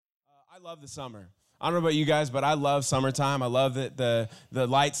I love the summer. I don't know about you guys, but I love summertime. I love that the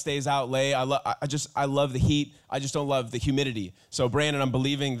light stays out late. I love the heat. I just don't love the humidity. So Brandon, I'm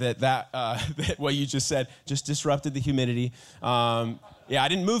believing that what you just said just disrupted the humidity. Yeah, I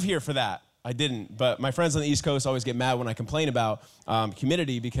didn't move here for that. I didn't. But my friends on the East Coast always get mad when I complain about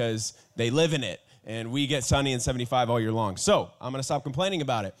humidity because they live in it. And we get sunny and 75 all year long. So I'm going to stop complaining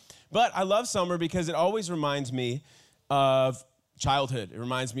about it. But I love summer because it always reminds me of childhood. It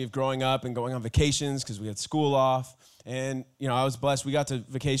reminds me of growing up and going on vacations because we had school off. And, you know, I was blessed. We got to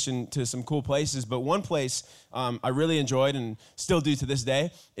vacation to some cool places. But one place I really enjoyed and still do to this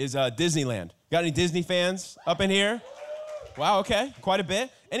day is Disneyland. Got any Disney fans up in here? Wow, okay, quite a bit.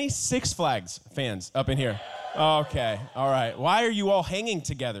 Any Six Flags fans up in here? Okay, all right. Why are you all hanging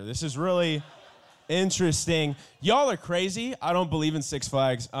together? This is really interesting. Y'all are crazy. I don't believe in Six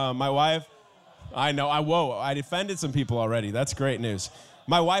Flags. My wife, I know, I defended some people already. That's great news.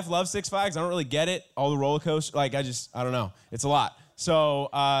 My wife loves Six Flags. I don't really get it. All the roller coasters, I don't know. It's a lot. So,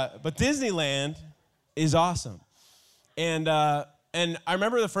 but Disneyland is awesome. And I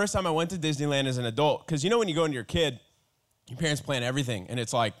remember the first time I went to Disneyland as an adult, because you know when you go when you're a kid, your parents plan everything, and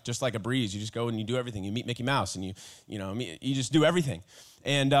it's like just like a breeze. You just go and you do everything. You meet Mickey Mouse, and you just do everything.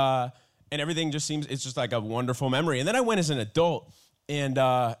 And everything just seems, it's just like a wonderful memory. And then I went as an adult, and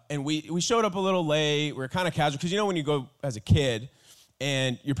we showed up a little late. We were kind of casual, because you know when you go as a kid,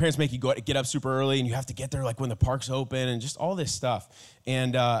 and your parents make you get up super early, and you have to get there like when the park's open, and just all this stuff.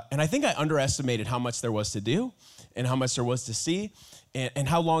 And I think I underestimated how much there was to do, and how much there was to see, and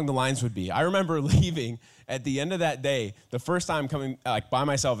how long the lines would be. I remember leaving at the end of that day, the first time coming like by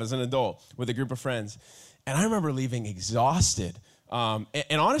myself as an adult with a group of friends, and I remember leaving exhausted. And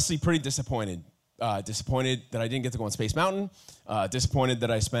honestly, pretty disappointed. Disappointed that I didn't get to go on Space Mountain. Disappointed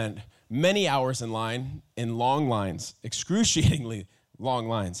that I spent many hours in line, in long lines, excruciatingly long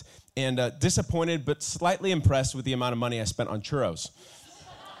lines. And disappointed, but slightly impressed with the amount of money I spent on churros.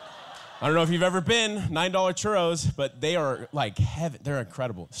 I don't know if you've ever been, $9 churros, but they are like heaven. They're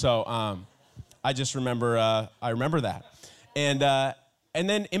incredible. So I just remember, I remember that. And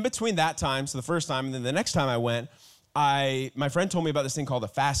then in between that time, so the first time, and then the next time I went, my friend told me about this thing called a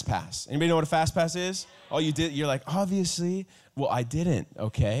Fastpass. Anybody know what a Fastpass is? All you did, you're like, obviously. Well, I didn't,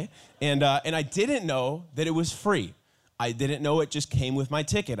 okay? And I didn't know that it was free. I didn't know it just came with my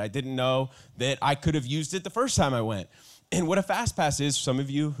ticket. I didn't know that I could have used it the first time I went. And what a Fastpass is, some of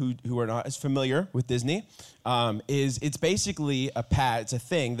you who are not as familiar with Disney, is it's basically it's a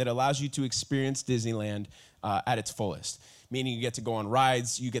thing that allows you to experience Disneyland at its fullest. Meaning you get to go on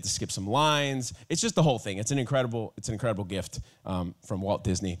rides, you get to skip some lines. It's just the whole thing. It's an incredible gift from Walt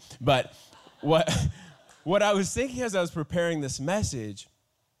Disney. But what I was thinking as I was preparing this message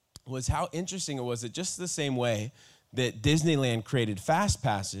was how interesting it was that just the same way that Disneyland created fast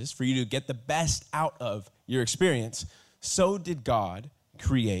passes for you to get the best out of your experience, so did God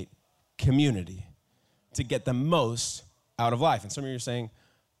create community to get the most out of life. And some of you are saying,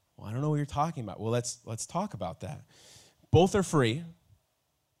 well, I don't know what you're talking about. Well, let's talk about that. Both are free,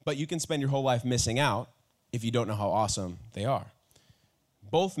 but you can spend your whole life missing out if you don't know how awesome they are.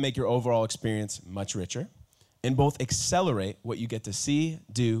 Both make your overall experience much richer, and both accelerate what you get to see,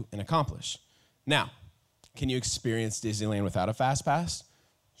 do, and accomplish. Now, can you experience Disneyland without a fast pass?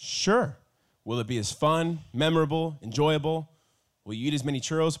 Sure. Will it be as fun, memorable, enjoyable? Will you eat as many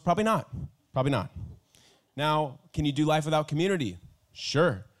churros? Probably not. Probably not. Now, can you do life without community?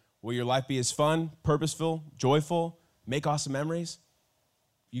 Sure. Will your life be as fun, purposeful, joyful, make awesome memories?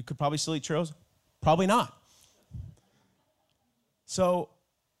 You could probably still eat churros. Probably not. So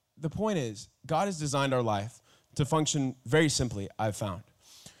the point is, God has designed our life to function very simply, I've found.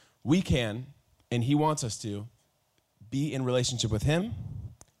 We can, and he wants us to, be in relationship with him,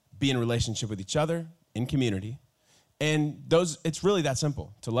 be in relationship with each other, in community. And it's really that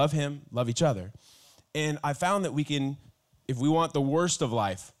simple, to love him, love each other. And I found that we can, if we want the worst of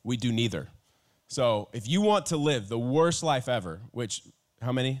life, we do neither. So if you want to live the worst life ever, which,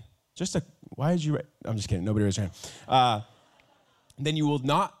 how many? Why did you, I'm just kidding, nobody raised their hand. Then you will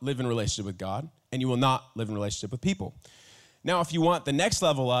not live in relationship with God, and you will not live in relationship with people. Now, if you want the next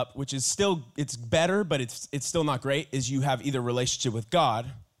level up, which is still, it's better, but it's still not great, is you have either relationship with God,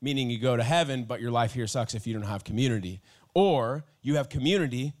 meaning you go to heaven, but your life here sucks if you don't have community. Or you have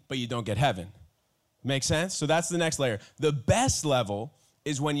community, but you don't get heaven. Make sense? So that's the next layer. The best level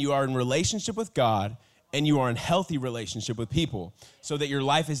is when you are in relationship with God and you are in healthy relationship with people, so that your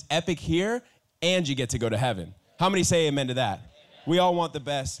life is epic here and you get to go to heaven. How many say amen to that? Amen. We all want the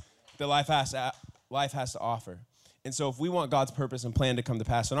best that life has to offer. And so if we want God's purpose and plan to come to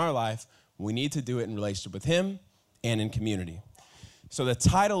pass in our life, we need to do it in relationship with him and in community. So the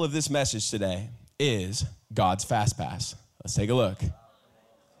title of this message today is God's Fastpass. Let's take a look.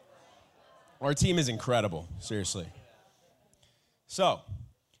 Our team is incredible, seriously. So,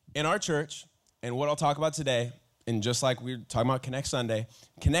 in our church, and what I'll talk about today, and just like we were talking about Connect Sunday,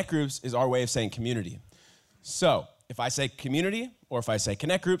 Connect Groups is our way of saying community. So, if I say community, or if I say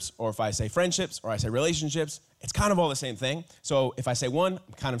Connect Groups, or if I say friendships, or I say relationships, it's kind of all the same thing. So, if I say one,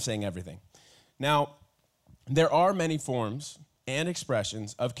 I'm kind of saying everything. Now, there are many forms and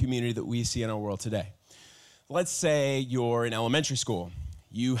expressions of community that we see in our world today. Let's say you're in elementary school.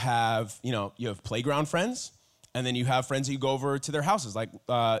 You have playground friends, and then you have friends that you go over to their houses.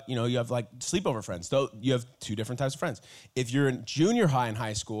 You have like sleepover friends. So you have two different types of friends. If you're in junior high and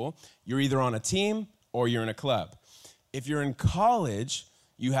high school, you're either on a team or you're in a club. If you're in college,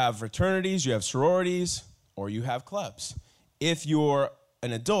 you have fraternities, you have sororities, or you have clubs. If you're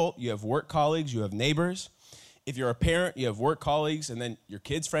an adult, you have work colleagues, you have neighbors. If you're a parent, you have work colleagues, and then your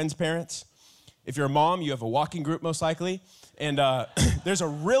kids' friends' parents. If you're a mom, you have a walking group, most likely. And there's a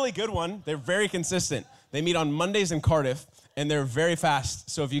really good one. They're very consistent. They meet on Mondays in Cardiff, and they're very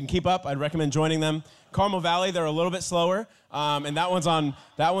fast. So if you can keep up, I'd recommend joining them. Carmel Valley, they're a little bit slower, and that one's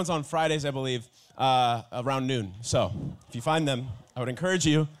on Fridays, I believe, around noon. So if you find them, I would encourage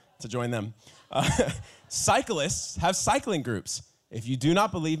you to join them. Cyclists have cycling groups. If you do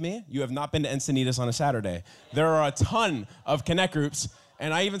not believe me, you have not been to Encinitas on a Saturday. There are a ton of Connect Groups,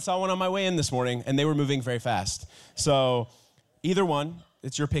 and I even saw one on my way in this morning, and they were moving very fast. So either one,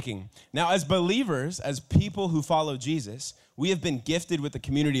 it's your picking. Now, as believers, as people who follow Jesus, we have been gifted with the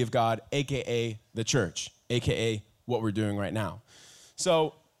community of God, a.k.a. the church, a.k.a. what we're doing right now.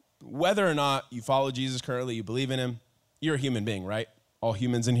 So whether or not you follow Jesus currently, you believe in him, you're a human being, right? All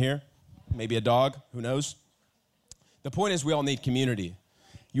humans in here, maybe a dog, who knows? The point is we all need community.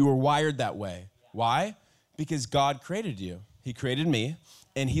 You were wired that way. Why? Because God created you. He created me,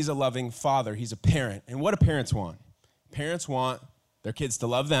 and he's a loving father. He's a parent. And what do parents want? Parents want their kids to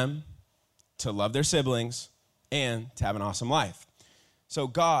love them, to love their siblings, and to have an awesome life. So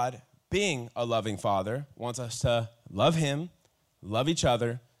God, being a loving father, wants us to love him, love each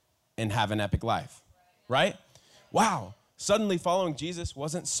other, and have an epic life. Right? Wow. Suddenly following Jesus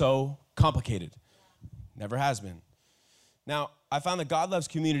wasn't so complicated. Never has been. Now, I found that God loves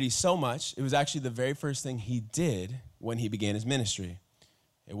community so much, it was actually the very first thing he did when he began his ministry.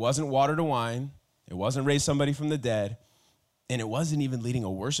 It wasn't water to wine. It wasn't raise somebody from the dead. And it wasn't even leading a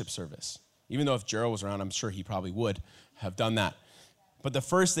worship service. Even though if Gerald was around, I'm sure he probably would have done that. But the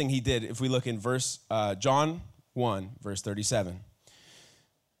first thing he did, if we look in John 1, verse 37,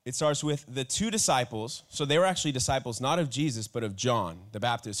 it starts with the two disciples. So they were actually disciples not of Jesus, but of John the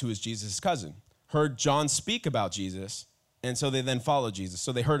Baptist, who was Jesus' cousin, heard John speak about Jesus. And so they then followed Jesus.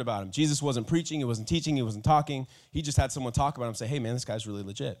 So they heard about him. Jesus wasn't preaching. He wasn't teaching. He wasn't talking. He just had someone talk about him, say, hey, man, this guy's really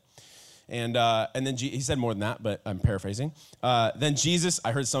legit. And then he said more than that, but I'm paraphrasing. Then Jesus,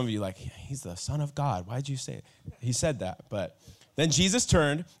 I heard some of you like, he's the Son of God. Why'd you say it? He said that. But then Jesus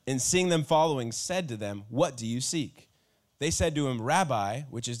turned and seeing them following, said to them, what do you seek? They said to him, Rabbi,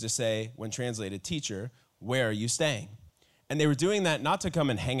 which is to say, when translated, teacher, where are you staying? And they were doing that not to come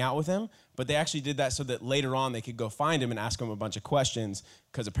and hang out with him, but they actually did that so that later on they could go find him and ask him a bunch of questions,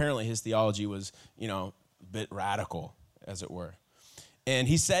 because apparently his theology was, a bit radical, as it were. And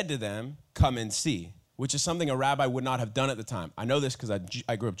he said to them, come and see, which is something a rabbi would not have done at the time. I know this because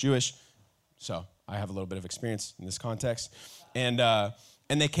I grew up Jewish, so I have a little bit of experience in this context. And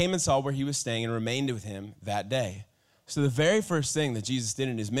they came and saw where he was staying and remained with him that day. So the very first thing that Jesus did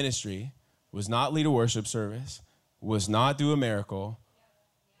in his ministry was not lead a worship service, was not do a miracle.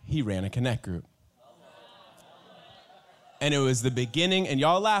 He ran a Connect group. And it was the beginning, and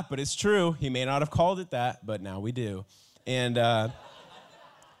y'all laugh, but it's true. He may not have called it that, but now we do. And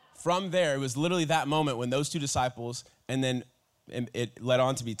from there, it was literally that moment when those two disciples, and then it led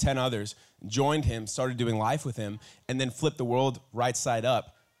on to be 10 others, joined him, started doing life with him, and then flipped the world right side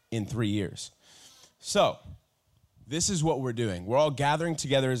up in 3 years. So this is what we're doing. We're all gathering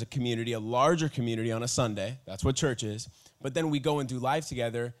together as a community, a larger community on a Sunday. That's what church is. But then we go and do life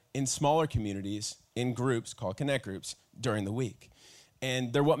together in smaller communities, in groups called Connect Groups during the week.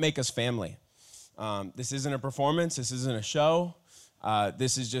 And they're what make us family. This isn't a performance. This isn't a show.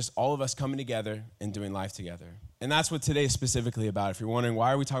 This is just all of us coming together and doing life together. And that's what today is specifically about. If you're wondering,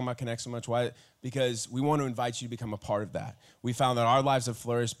 why are we talking about Connect so much? Why? Because we want to invite you to become a part of that. We found that our lives have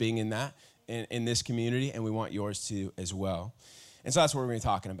flourished being in that, in this community, and we want yours to as well. And so that's what we're going to be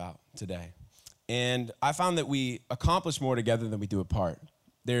talking about today. And I found that we accomplish more together than we do apart.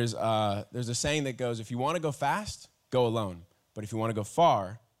 There's a saying that goes, if you want to go fast, go alone. But if you want to go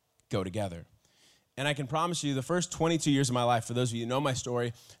far, go together. And I can promise you the first 22 years of my life, for those of you who know my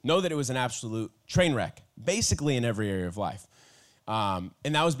story, know that it was an absolute train wreck, basically in every area of life. And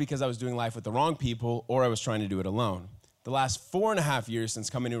that was because I was doing life with the wrong people or I was trying to do it alone. The last 4.5 years since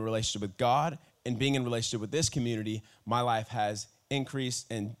coming into a relationship with God and being in a relationship with this community, my life has increased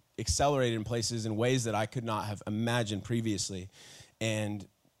and accelerated in places in ways that I could not have imagined previously. And,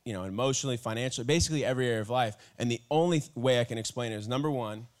 you know, emotionally, financially, basically every area of life. And the only way I can explain it is, number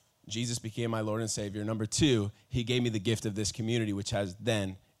one, Jesus became my Lord and Savior. Number two, he gave me the gift of this community, which has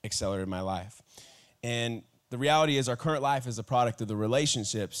then accelerated my life. And the reality is our current life is a product of the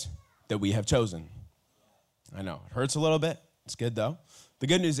relationships that we have chosen. I know, it hurts a little bit. It's good, though. The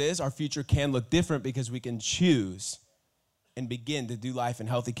good news is our future can look different because we can choose and begin to do life in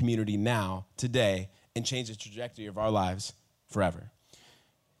healthy community now, today, and change the trajectory of our lives forever.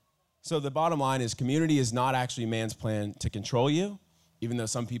 So the bottom line is community is not actually man's plan to control you, even though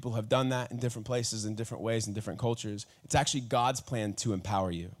some people have done that in different places, in different ways, in different cultures. It's actually God's plan to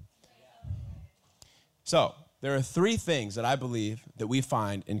empower you. So there are 3 things that I believe that we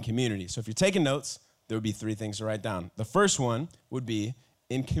find in community. So if you're taking notes, there would be 3 things to write down. The first one would be,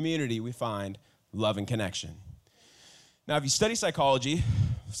 in community, we find love and connection. Now, if you study psychology,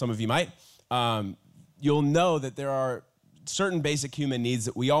 some of you might, you'll know that there are certain basic human needs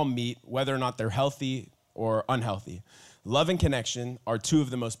that we all meet, whether or not they're healthy or unhealthy. Love and connection are 2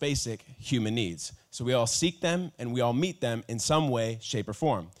 of the most basic human needs. So we all seek them and we all meet them in some way, shape, or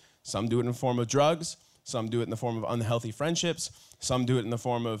form. Some do it in the form of drugs. Some do it in the form of unhealthy friendships. Some do it in the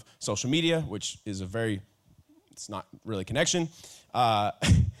form of social media, which is it's not really connection.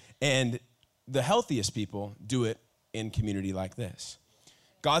 And the healthiest people do it in community like this.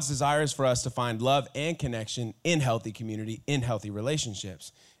 God's desire is for us to find love and connection in healthy community, in healthy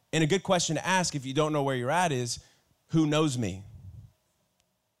relationships. And a good question to ask if you don't know where you're at is, who knows me?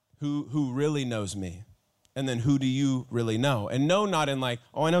 Who really knows me? And then who do you really know? And know not in like,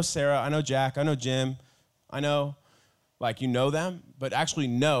 oh, I know Sarah, I know Jack, I know Jim, I know, like you know them, but actually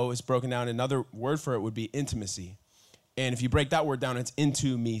know is broken down. Another word for it would be intimacy. And if you break that word down, it's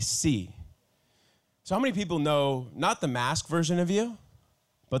into me see. So how many people know not the masked version of you,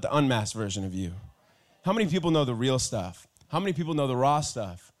 but the unmasked version of you? How many people know the real stuff? How many people know the raw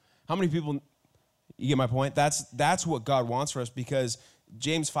stuff? How many people, you get my point? That's what God wants for us, because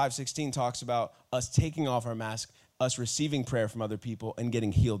James 5:16 talks about us taking off our mask, us receiving prayer from other people and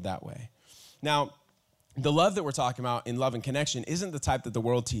getting healed that way. Now, the love that we're talking about in love and connection isn't the type that the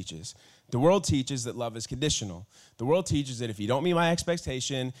world teaches. The world teaches that love is conditional. The world teaches that if you don't meet my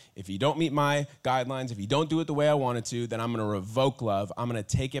expectation, if you don't meet my guidelines, if you don't do it the way I want it to, then I'm going to revoke love. I'm going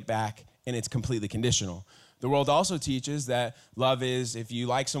to take it back, and it's completely conditional. The world also teaches that love is if you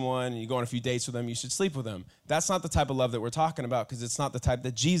like someone and you go on a few dates with them, you should sleep with them. That's not the type of love that we're talking about, because it's not the type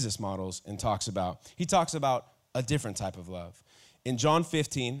that Jesus models and talks about. He talks about a different type of love. In John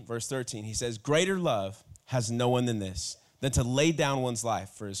 15, verse 13, he says, "Greater love has no one than this, than to lay down one's life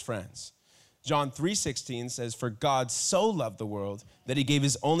for his friends." John 3:16 says, "For God so loved the world that he gave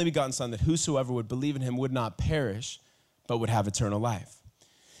his only begotten Son, that whosoever would believe in him would not perish, but would have eternal life."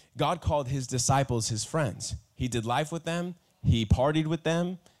 God called his disciples his friends. He did life with them. He partied with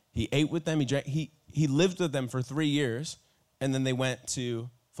them. He ate with them. He drank. He lived with them for 3 years, and then they went to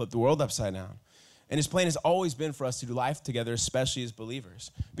flip the world upside down. And his plan has always been for us to do life together, especially as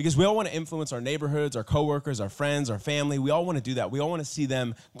believers, because we all want to influence our neighborhoods, our coworkers, our friends, our family. We all want to do that. We all want to see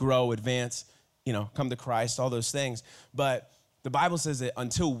them grow, advance, come to Christ, all those things. But the Bible says that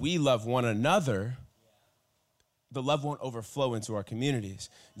until we love one another, the love won't overflow into our communities.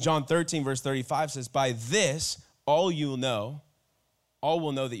 John 13, verse 35 says, "By this, all will know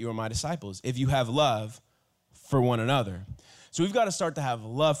that you are my disciples, if you have love for one another." So we've got to start to have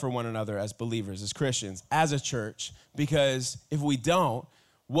love for one another as believers, as Christians, as a church, because if we don't,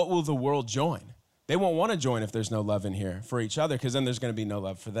 what will the world join? They won't want to join if there's no love in here for each other, because then there's going to be no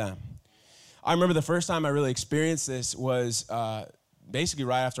love for them. I remember the first time I really experienced this was basically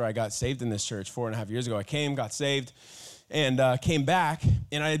right after I got saved in this church 4.5 years ago. I got saved, and came back,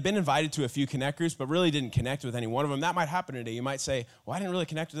 and I had been invited to a few connect groups, but really didn't connect with any one of them. That might happen today. You might say, well, I didn't really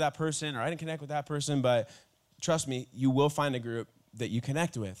connect with that person, or I didn't connect with that person, but trust me, you will find a group that you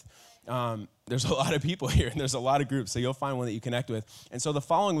connect with. There's a lot of people here, and there's a lot of groups, so you'll find one that you connect with. And so the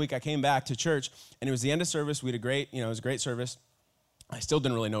following week, I came back to church, and it was the end of service. We had it was a great service. I still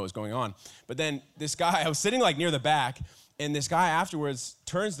didn't really know what was going on. But then this guy, I was sitting like near the back, and this guy afterwards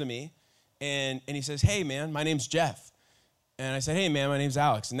turns to me, and he says, "Hey, man, my name's Jeff." And I said, "Hey, man, my name's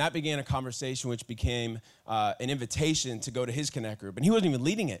Alex." And that began a conversation which became an invitation to go to his connect group. And he wasn't even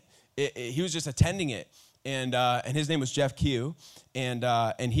leading it. He was just attending it. and his name was Jeff Q, and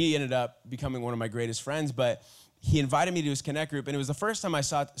he ended up becoming one of my greatest friends, but he invited me to his Connect group, and it was the first time I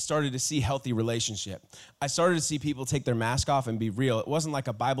started to see healthy relationship. I started to see people take their mask off and be real. It wasn't like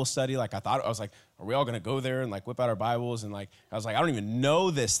a Bible study like I thought. I was like, are we all going to go there and like whip out our Bibles? And like, I was like, I don't even know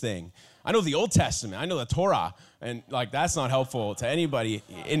this thing. I know the Old Testament. I know the Torah. And like, that's not helpful to anybody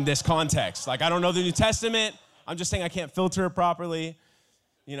in this context. Like, I don't know the New Testament. I'm just saying I can't filter it properly,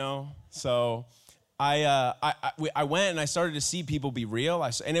 you know? So I went and I started to see people be real.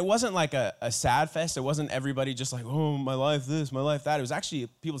 And it wasn't like a sad fest. It wasn't everybody just like, oh, my life this, my life that. It was actually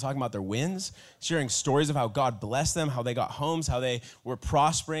people talking about their wins, sharing stories of how God blessed them, how they got homes, how they were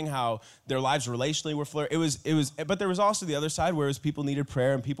prospering, how their lives relationally were flourishing. But there was also the other side where it was people needed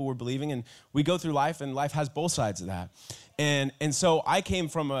prayer and people were believing. And we go through life and life has both sides of that. And so I came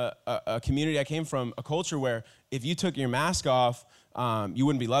from a community, I came from a culture where if you took your mask off, you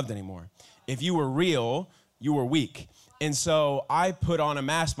wouldn't be loved anymore. If you were real, you were weak. And so I put on a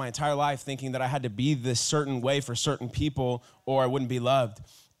mask my entire life thinking that I had to be this certain way for certain people or I wouldn't be loved.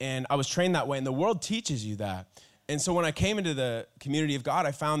 And I was trained that way, and the world teaches you that. And so when I came into the community of God,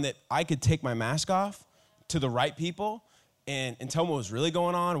 I found that I could take my mask off to the right people and tell them what was really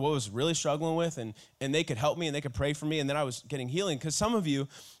going on, what I was really struggling with, and they could help me and they could pray for me, and then I was getting healing. Because some of you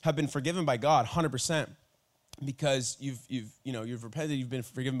have been forgiven by God 100%. Because you've repented, you've been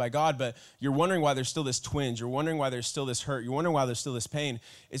forgiven by God, but you're wondering why there's still this twinge, you're wondering why there's still this hurt, you're wondering why there's still this pain.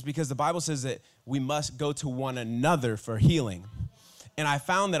 It's because the Bible says that we must go to one another for healing. And I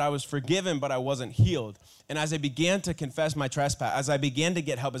found that I was forgiven, but I wasn't healed. And as I began to confess my trespass, as I began to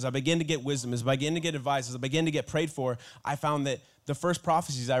get help, as I began to get wisdom, as I began to get advice, as I began to get prayed for, I found that the first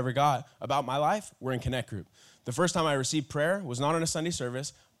prophecies I ever got about my life were in Connect Group. The first time I received prayer was not in a Sunday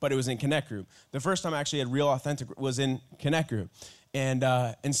service, but it was in Connect Group. The first time I actually had real authentic was in Connect Group. And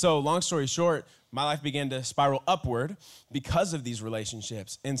so long story short, my life began to spiral upward because of these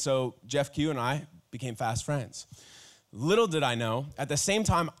relationships. And so Jeff Q and I became fast friends. Little did I know, at the same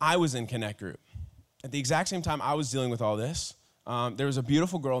time I was in Connect Group, at the exact same time I was dealing with all this, there was a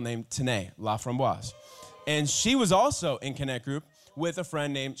beautiful girl named Tanae La Framboise. And she was also in Connect Group with a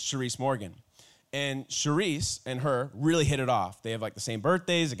friend named Charisse Morgan. And Charisse and her really hit it off. They have like the same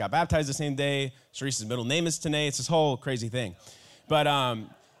birthdays. They got baptized the same day. Charisse's middle name is Tanae. It's this whole crazy thing. But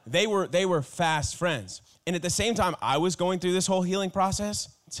they were fast friends. And at the same time I was going through this whole healing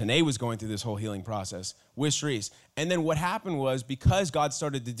process, Tanae was going through this whole healing process with Charisse. And then what happened was, because God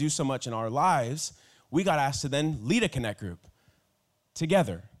started to do so much in our lives, we got asked to then lead a Connect Group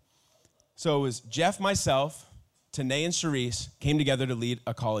together. So it was Jeff, myself, Tanae, and Charisse came together to lead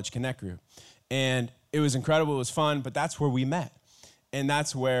a college Connect Group. And it was incredible, it was fun, but that's where we met. And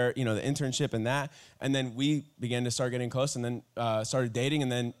that's where, the internship and that, and then we began to start getting close and then started dating, and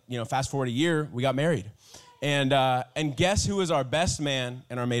then, fast forward a year, we got married. And guess who was our best man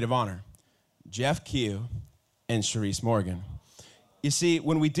and our maid of honor? Jeff Q and Charisse Morgan. You see,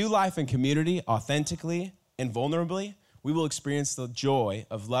 when we do life in community authentically and vulnerably, we will experience the joy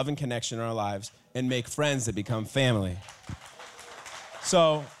of love and connection in our lives and make friends that become family.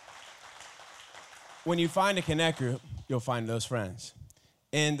 So when you find a Connect Group, you'll find those friends.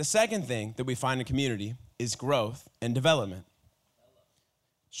 And the second thing that we find in community is growth and development.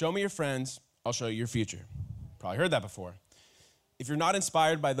 Show me your friends, I'll show you your future. Probably heard that before. If you're not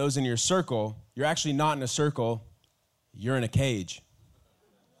inspired by those in your circle, you're actually not in a circle, you're in a cage.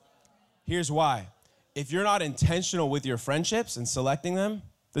 Here's why. If you're not intentional with your friendships and selecting them,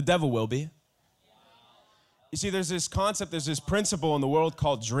 the devil will be. You see, there's this concept, there's this principle in the world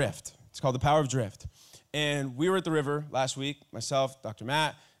called drift. It's called the power of drift. And we were at the river last week, myself, Dr.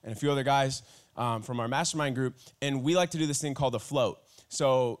 Matt, and a few other guys from our mastermind group, and we like to do this thing called a float.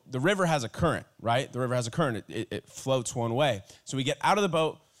 So the river has a current, right? The river has a current. It floats one way. So we get out of the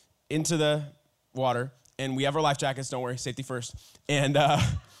boat into the water, and we have our life jackets. Don't worry, safety first. And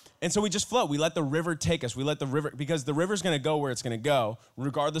so we just float. We let the river take us. We let the river, because the river's going to go where it's going to go,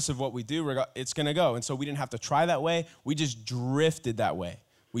 regardless of what we do, it's going to go. And so we didn't have to try that way. We just drifted that way.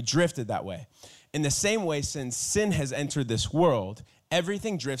 We drifted that way. In the same way, since sin has entered this world,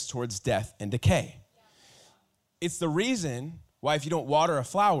 everything drifts towards death and decay. It's the reason why if you don't water a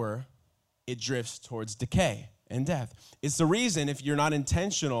flower, it drifts towards decay and death. It's the reason if you're not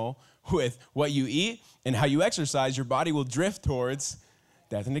intentional with what you eat and how you exercise, your body will drift towards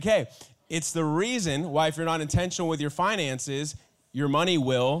death and decay. It's the reason why if you're not intentional with your finances, your money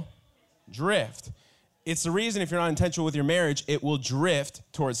will drift. It's the reason if you're not intentional with your marriage, it will drift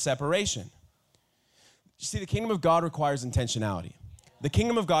towards separation. You see, the kingdom of God requires intentionality. The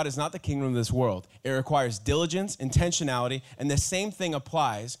kingdom of God is not the kingdom of this world. It requires diligence, intentionality, and the same thing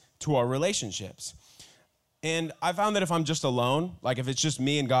applies to our relationships. And I found that if I'm just alone, like if it's just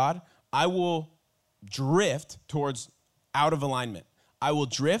me and God, I will drift towards out of alignment. I will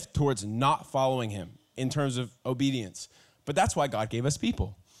drift towards not following him in terms of obedience. But that's why God gave us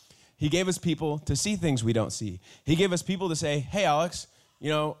people. He gave us people to see things we don't see. He gave us people to say, hey, Alex,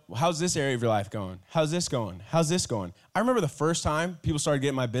 how's this area of your life going? How's this going? How's this going? I remember the first time people started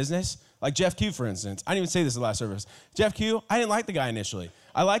getting my business, like Jeff Q, for instance. I didn't even say this in the last service. Jeff Q, I didn't like the guy initially.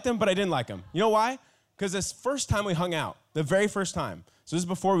 I liked him, but I didn't like him. You know why? Because this first time we hung out, the very first time, so this is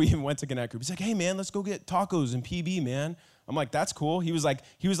before we even went to Connect Group, he's like, hey, man, let's go get tacos and PB, man. I'm like, that's cool. He was like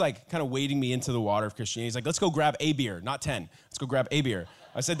kind of wading me into the water of Christianity. He's like, let's go grab a beer, not 10. Let's go grab a beer.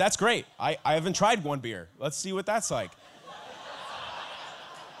 I said, that's great. I haven't tried one beer. Let's see what that's like.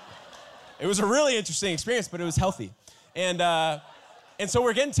 It was a really interesting experience, but it was healthy. And so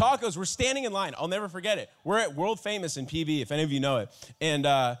we're getting tacos. We're standing in line. I'll never forget it. We're at World Famous in PB, if any of you know it.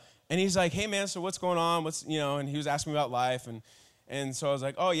 And he's like, hey, man, so what's going on? And he was asking me about life. And so I was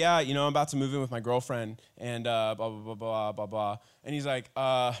like, oh, yeah, I'm about to move in with my girlfriend and blah, blah, blah, blah, blah, blah. And he's like,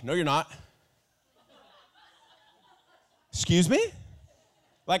 no, you're not. Excuse me?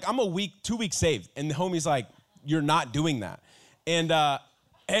 Like, I'm 2 weeks saved. And the homie's like, you're not doing that. And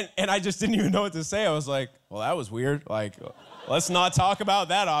I just didn't even know what to say. I was like, well, that was weird. Like, let's not talk about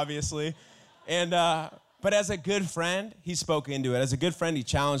that, obviously. But as a good friend, he spoke into it. As a good friend, he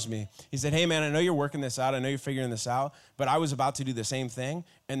challenged me. He said, hey, man, I know you're working this out. I know you're figuring this out. But I was about to do the same thing.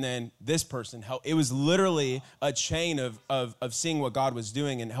 And then this person helped. It was literally a chain of seeing what God was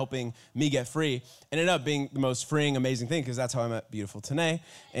doing and helping me get free. It ended up being the most freeing, amazing thing because that's how I met Beautiful Tanae.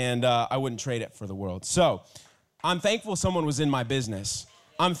 And I wouldn't trade it for the world. So I'm thankful someone was in my business.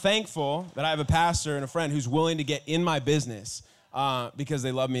 I'm thankful that I have a pastor and a friend who's willing to get in my business because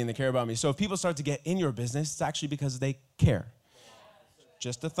they love me and they care about me. So if people start to get in your business, it's actually because they care.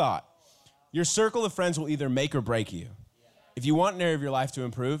 Just a thought. Your circle of friends will either make or break you. If you want an area of your life to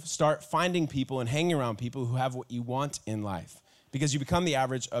improve, start finding people and hanging around people who have what you want in life because you become the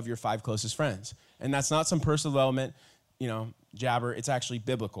average of your 5 closest friends. And that's not some personal development, jabber. It's actually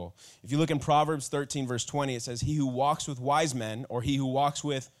biblical. If you look in Proverbs 13, verse 20, it says, he who walks with wise men or he who walks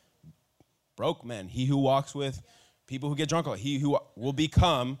with broke men, he who walks with people who get drunk, he who will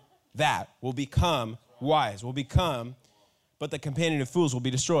become wise, but the companion of fools will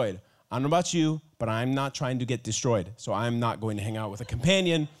be destroyed. I don't know about you, but I'm not trying to get destroyed, so I'm not going to hang out with a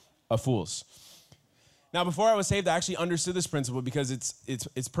companion of fools. Now, before I was saved, I actually understood this principle because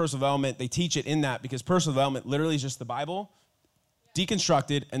it's personal development. They teach it in that because personal development literally is just the Bible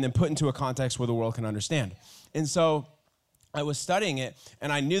deconstructed and then put into a context where the world can understand. And so I was studying it,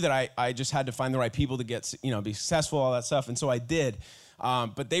 and I knew that I just had to find the right people to get, be successful, all that stuff. And so I did.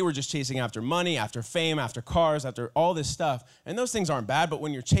 But they were just chasing after money, after fame, after cars, after all this stuff. And those things aren't bad, but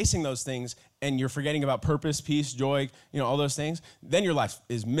when you're chasing those things and you're forgetting about purpose, peace, joy, all those things, then your life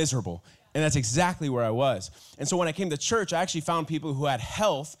is miserable. And that's exactly where I was. And so when I came to church, I actually found people who had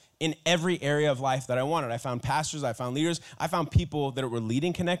health in every area of life that I wanted. I found pastors, I found leaders, I found people that were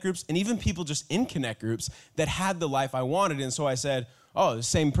leading Connect groups, and even people just in Connect groups that had the life I wanted. And so I said, oh, the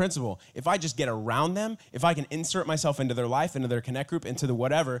same principle. If I just get around them, if I can insert myself into their life, into their Connect group, into the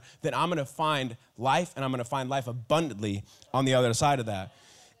whatever, then I'm going to find life, and I'm going to find life abundantly on the other side of that.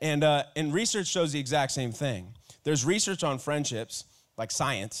 And research shows the exact same thing. There's research on friendships, like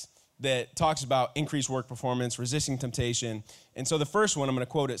science, that talks about increased work performance, resisting temptation. And so the first one, I'm going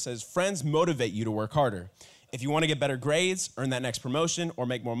to quote it, says, friends motivate you to work harder. If you want to get better grades, earn that next promotion, or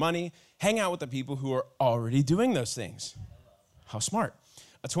make more money, hang out with the people who are already doing those things. How smart.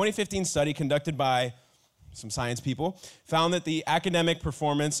 A 2015 study conducted by some science people found that the academic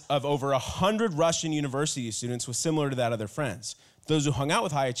performance of over 100 Russian university students was similar to that of their friends. Those who hung out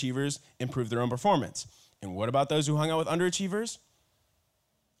with high achievers improved their own performance. And what about those who hung out with underachievers?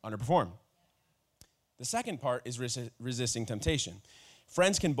 Underperform. The second part is resisting temptation.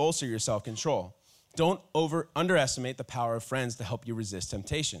 Friends can bolster your self-control. Don't underestimate the power of friends to help you resist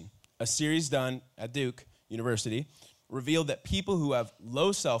temptation. A series done at Duke University revealed that people who have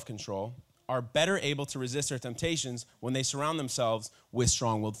low self-control are better able to resist their temptations when they surround themselves with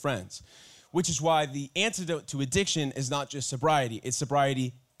strong-willed friends, which is why the antidote to addiction is not just sobriety. It's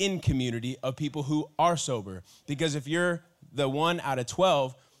sobriety in community of people who are sober. Because if you're the 1 out of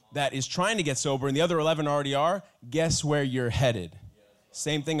 12 that is trying to get sober and the other 11 already are, guess where you're headed?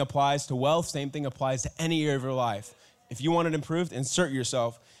 Same thing applies to wealth. Same thing applies to any area of your life. If you want it improved, insert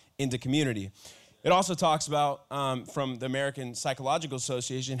yourself into community. It also talks about, from the American Psychological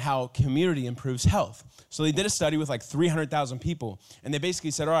Association, how community improves health. So they did a study with like 300,000 people, and they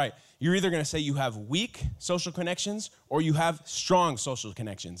basically said, all right, you're either going to say you have weak social connections or you have strong social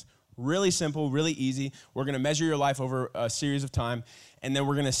connections. Really simple, really easy. We're going to measure your life over a series of time, and then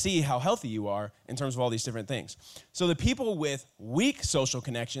we're going to see how healthy you are in terms of all these different things. So the people with weak social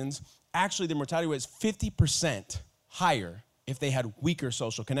connections, actually the mortality rate is 50% higher if they had weaker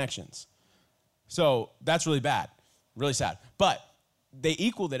social connections. So that's really bad, really sad. But they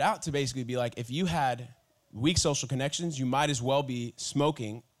equaled it out to basically be like, if you had weak social connections, you might as well be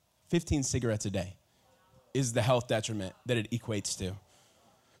smoking 15 cigarettes a day is the health detriment that it equates to.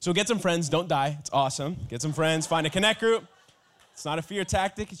 So get some friends, don't die, it's awesome. Get some friends, find a connect group. It's not a fear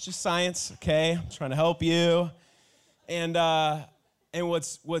tactic, it's just science, okay? I'm trying to help you. And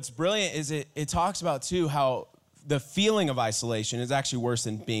what's brilliant is it talks about too how the feeling of isolation is actually worse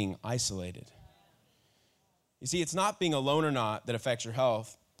than being isolated. You see, it's not being alone or not that affects your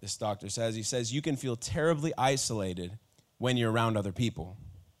health, this doctor says. He says you can feel terribly isolated when you're around other people.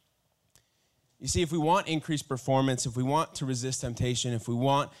 You see, if we want increased performance, if we want to resist temptation, if we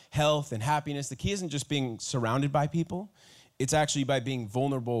want health and happiness, the key isn't just being surrounded by people. It's actually by being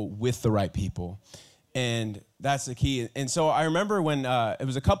vulnerable with the right people. And that's the key. And so I remember when it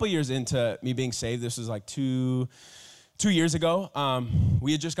was a couple years into me being saved. This was like two years ago.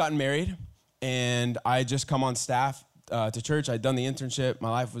 We had just gotten married, and I had just come on staff to church. I'd done the internship.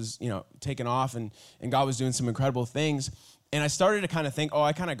 My life was, taking off, and God was doing some incredible things. And I started to kind of think,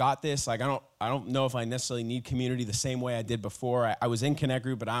 I kind of got this. Like, I don't know if I necessarily need community the same way I did before. I was in Connect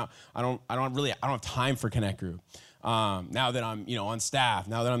Group, but I don't have time for Connect Group. Now that I'm, on staff,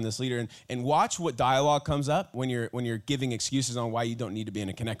 now that I'm this leader, and watch what dialogue comes up when you're giving excuses on why you don't need to be in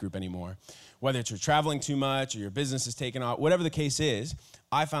a Connect Group anymore. Whether it's you're traveling too much or your business is taken off, whatever the case is,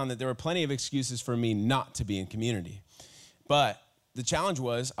 I found that there were plenty of excuses for me not to be in community. But the challenge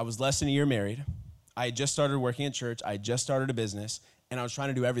was I was less than a year married. I had just started working at church. I had just started a business, and I was trying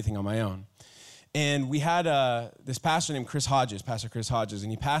to do everything on my own. And we had this pastor named Pastor Chris Hodges,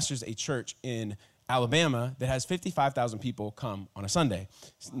 and he pastors a church in Alabama that has 55,000 people come on a Sunday,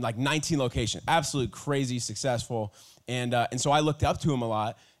 like 19 locations, absolute crazy successful. And so I looked up to him a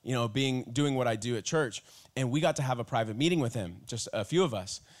lot, doing what I do at church. And we got to have a private meeting with him, just a few of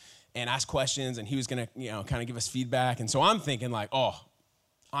us, and ask questions. And he was going to, kind of give us feedback. And so I'm thinking like,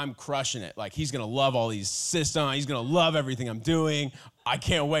 I'm crushing it. Like, he's going to love all these systems. He's going to love everything I'm doing. I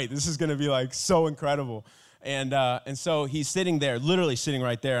can't wait. This is going to be like so incredible. And so he's sitting there, literally sitting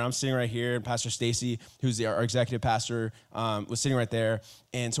right there. I'm sitting right here, and Pastor Stacy, who's our executive pastor, was sitting right there.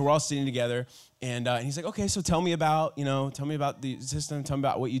 And so we're all sitting together, and he's like, okay, so tell me about the system. Tell me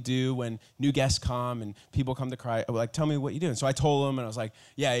about what you do when new guests come and people come to cry. Like, tell me what you do. And so I told him, and I was like,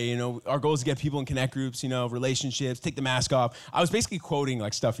 yeah, our goal is to get people in Connect Groups, relationships, take the mask off. I was basically quoting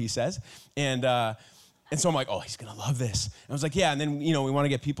like stuff he says. And so I'm like, he's going to love this. And I was like, yeah. And then, we want to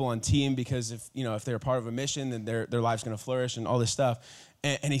get people on team because if they're a part of a mission, then their life's going to flourish and all this stuff.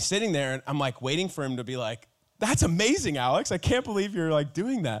 And he's sitting there, and I'm like waiting for him to be like, that's amazing, Alex. I can't believe you're like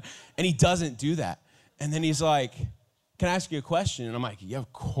doing that. And he doesn't do that. And then he's like, can I ask you a question? And I'm like, yeah,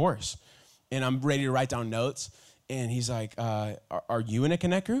 of course. And I'm ready to write down notes. And he's like, are you in a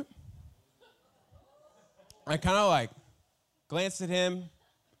Connect Group? I kind of like glanced at him,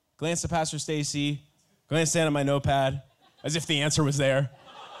 glanced at Pastor Stacy, glanced down at my notepad as if the answer was there.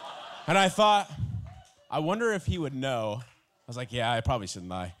 And I thought, I wonder if he would know. I was like, yeah, I probably shouldn't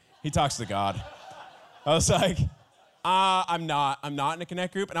lie. He talks to God. I was like, I'm not in a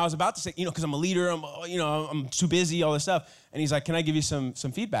Connect Group. And I was about to say, because I'm a leader, I'm too busy, all this stuff. And he's like, can I give you some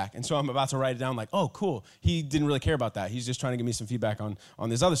feedback? And so I'm about to write it down like, oh, cool. He didn't really care about that. He's just trying to give me some feedback on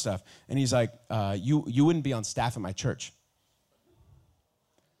this other stuff. And he's like, you wouldn't be on staff at my church.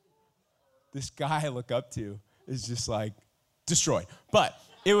 This guy I look up to is just like destroyed. But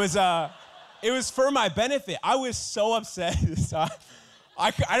it was for my benefit. I was so upset this time.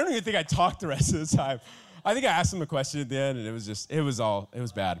 I don't even think I talked the rest of the time. I think I asked him a question at the end, and it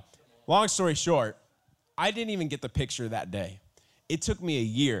was bad. Long story short, I didn't even get the picture that day. It took me a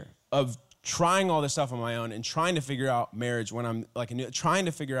year of trying all this stuff on my own and trying to figure out marriage when I'm like trying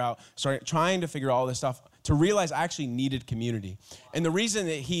to figure out all this stuff to realize I actually needed community. And the reason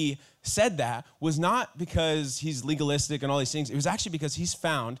that he said that was not because he's legalistic and all these things. It was actually because he's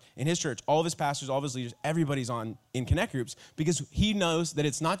found in his church, all of his pastors, all of his leaders, everybody's in Connect Groups because he knows that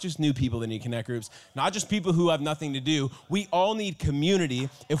it's not just new people that need Connect Groups, not just people who have nothing to do. We all need community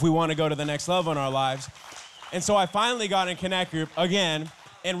if we want to go to the next level in our lives. And so I finally got in Connect Group again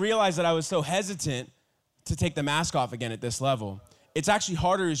and realized that I was so hesitant to take the mask off again at this level. It's actually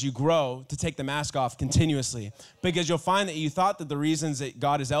harder as you grow to take the mask off continuously because you'll find that you thought that the reasons that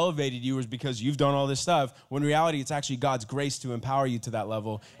God has elevated you was because you've done all this stuff, when in reality it's actually God's grace to empower you to that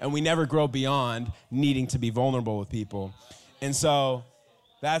level, and we never grow beyond needing to be vulnerable with people. And so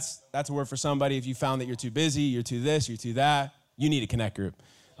That's a word for somebody. If you found that you're too busy, you're too this, you're too that, you need a connect group.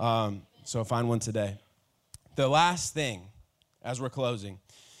 So find one today. The last thing, as we're closing,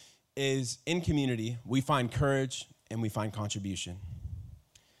 is in community, we find courage and we find contribution.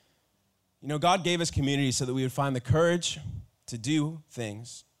 You know, God gave us community so that we would find the courage to do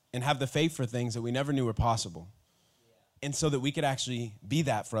things and have the faith for things that we never knew were possible. And so that we could actually be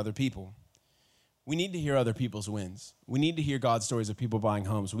that for other people. We need to hear other people's wins. We need to hear God's stories of people buying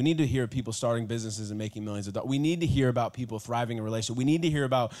homes. We need to hear people starting businesses and making millions of dollars. We need to hear about people thriving in relationships. We need to hear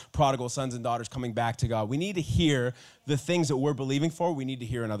about prodigal sons and daughters coming back to God. We need to hear the things that we're believing for. We need to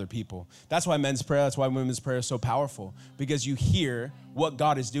hear in other people. That's why men's prayer, that's why women's prayer is so powerful, because you hear what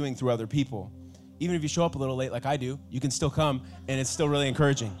God is doing through other people. Even if you show up a little late like I do, you can still come, and it's still really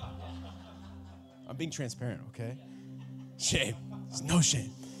encouraging. I'm being transparent, okay? Shame. There's no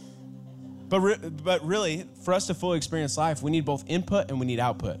shame. But really, for us to fully experience life, we need both input and we need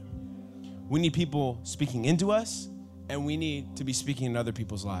output. We need people speaking into us, and we need to be speaking in other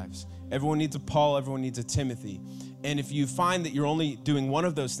people's lives. Everyone needs a Paul, everyone needs a Timothy. And if you find that you're only doing one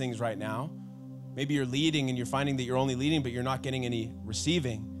of those things right now, maybe you're leading and you're finding that you're only leading but you're not getting any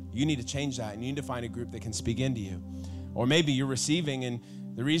receiving, you need to change that, and you need to find a group that can speak into you. Or maybe you're receiving, and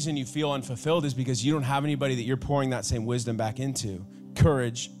the reason you feel unfulfilled is because you don't have anybody that you're pouring that same wisdom back into.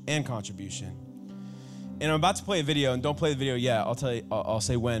 Courage and contribution. And I'm about to play a video, and don't play the video yet. I'll tell you. I'll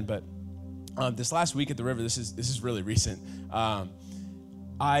say when. But this last week at the river, this is really recent.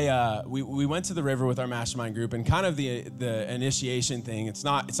 We went to the river with our mastermind group, and kind of the initiation thing. It's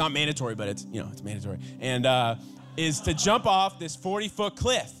not mandatory, but it's mandatory. And is to jump off this 40-foot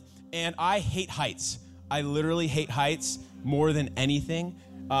cliff. And I hate heights. I literally hate heights more than anything.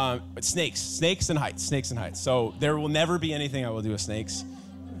 But snakes and heights. So there will never be anything I will do with snakes.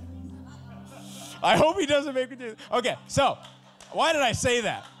 I hope he doesn't make me do it. Okay, so why did I say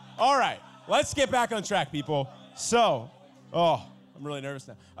that? All right, let's get back on track, people. So, I'm really nervous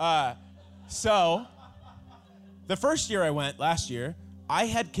now. So the first year I went, last year, I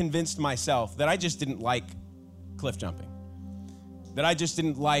had convinced myself that I just didn't like cliff jumping, that I just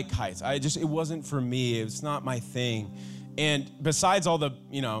didn't like heights. It wasn't for me. It's not my thing. And besides all the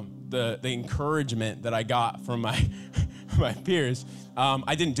encouragement that I got from my my peers,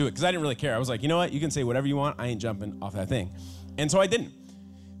 I didn't do it because I didn't really care. I was like, you know what? You can say whatever you want. I ain't jumping off that thing. And so I didn't.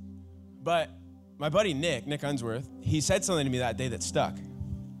 But my buddy Nick Unsworth, he said something to me that day that stuck.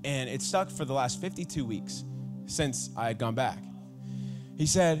 And it stuck for the last 52 weeks since I had gone back. He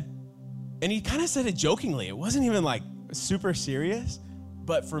said, and he kind of said it jokingly. It wasn't even like super serious.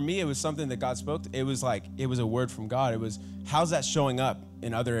 But for me, it was something that God spoke to. It was a word from God. It was, how's that showing up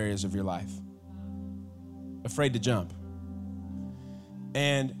in other areas of your life? Afraid to jump.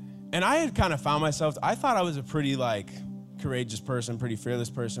 And I had kind of found myself, I thought I was a pretty courageous person, pretty fearless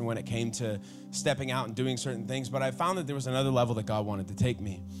person when it came to stepping out and doing certain things. But I found that there was another level that God wanted to take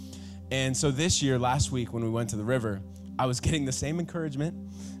me. And so this year, last week, when we went to the river, I was getting the same encouragement.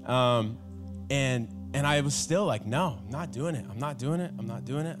 And I was still like, no, I'm not doing it. I'm not doing it. I'm not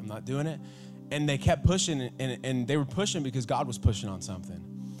doing it. I'm not doing it. And they kept pushing, and they were pushing because God was pushing on something.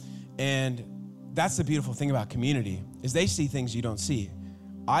 And that's the beautiful thing about community, is they see things you don't see.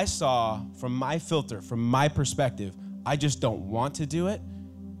 I saw from my filter, from my perspective, I just don't want to do it.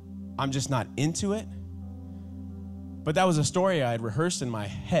 I'm just not into it. But that was a story I had rehearsed in my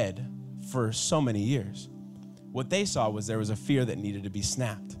head for so many years. What they saw was there was a fear that needed to be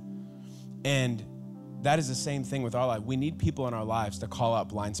snapped. And that is the same thing with our life. We need people in our lives to call out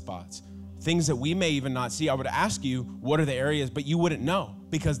blind spots, things that we may even not see. I would ask you, what are the areas, but you wouldn't know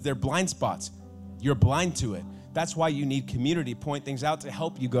because they're blind spots. You're blind to it. That's why you need community, point things out to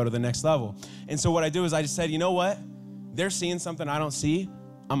help you go to the next level. And so what I do is I just said, you know what? They're seeing something I don't see.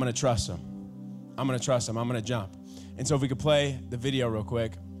 I'm going to trust them. I'm going to trust them. I'm going to jump. And so if we could play the video real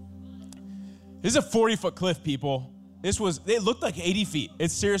quick. This is a 40-foot cliff, people. It looked like 80 feet.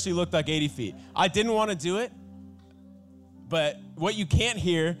 It seriously looked like 80 feet. I didn't want to do it, but what you can't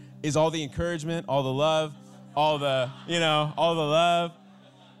hear is all the encouragement, all the love, all the love.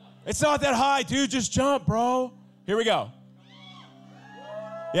 It's not that high, dude. Just jump, bro. Here we go.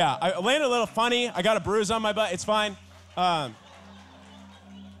 Yeah, I landed a little funny. I got a bruise on my butt. It's fine. But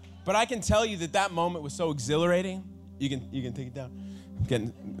I can tell you that moment was so exhilarating. You can take it down. I'm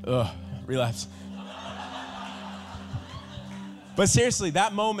getting, relapse. But seriously,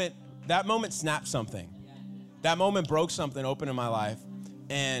 that moment snapped something. That moment broke something open in my life.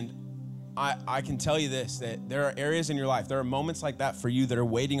 And I can tell you this, that there are areas in your life, there are moments like that for you that are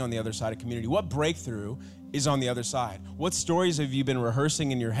waiting on the other side of community. What breakthrough is on the other side? What stories have you been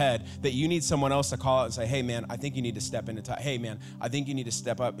rehearsing in your head that you need someone else to call out and say, hey man, I think you need to step into hey man, I think you need to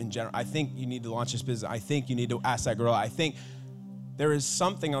step up in general. I think you need to launch this business. I think you need to ask that girl. I think there is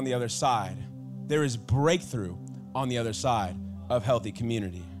something on the other side. There is breakthrough on the other side of healthy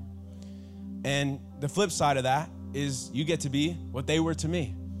community. And the flip side of that is you get to be what they were to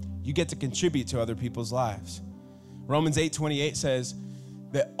me. You get to contribute to other people's lives. Romans 8:28 says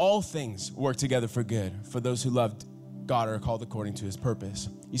that all things work together for good for those who loved God or are called according to his purpose.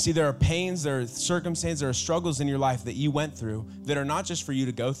 You see, there are pains, there are circumstances, there are struggles in your life that you went through that are not just for you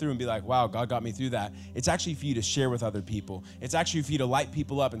to go through and be like, wow, God got me through that. It's actually for you to share with other people. It's actually for you to light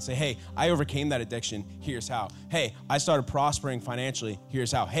people up and say, hey, I overcame that addiction. Here's how. Hey, I started prospering financially.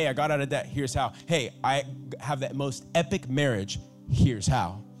 Here's how. Hey, I got out of debt. Here's how. Hey, I have that most epic marriage. Here's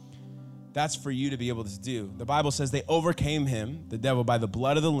how. That's for you to be able to do. The Bible says they overcame him, the devil, by the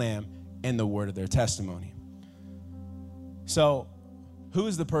blood of the Lamb and the word of their testimony. So, who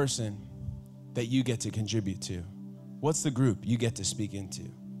is the person that you get to contribute to? What's the group you get to speak into?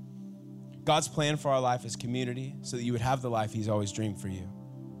 God's plan for our life is community so that you would have the life he's always dreamed for you.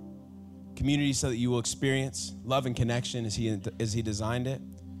 Community so that you will experience love and connection as he designed it,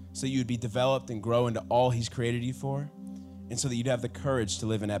 so that you would be developed and grow into all he's created you for, and so that you'd have the courage to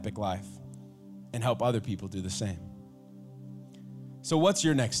live an epic life and help other people do the same. So what's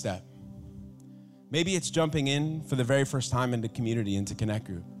your next step? Maybe it's jumping in for the very first time into community, into Connect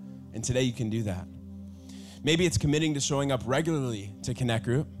Group. And today you can do that. Maybe it's committing to showing up regularly to Connect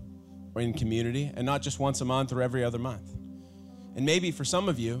Group or in community and not just once a month or every other month. And maybe for some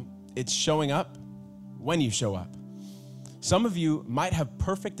of you, it's showing up when you show up. Some of you might have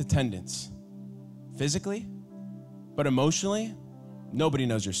perfect attendance physically, but emotionally, nobody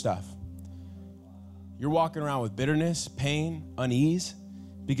knows your stuff. You're walking around with bitterness, pain, unease,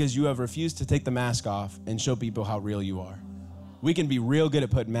 because you have refused to take the mask off and show people how real you are. We can be real good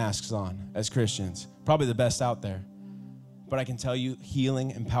at putting masks on as Christians, probably the best out there. But I can tell you,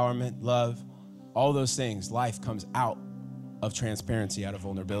 healing, empowerment, love, all those things, life comes out of transparency, out of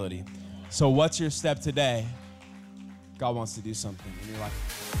vulnerability. So what's your step today? God wants to do something in your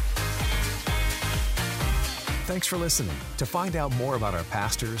life. Thanks for listening. To find out more about our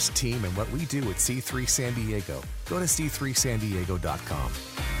pastors, team, and what we do at C3 San Diego, go to c3sandiego.com.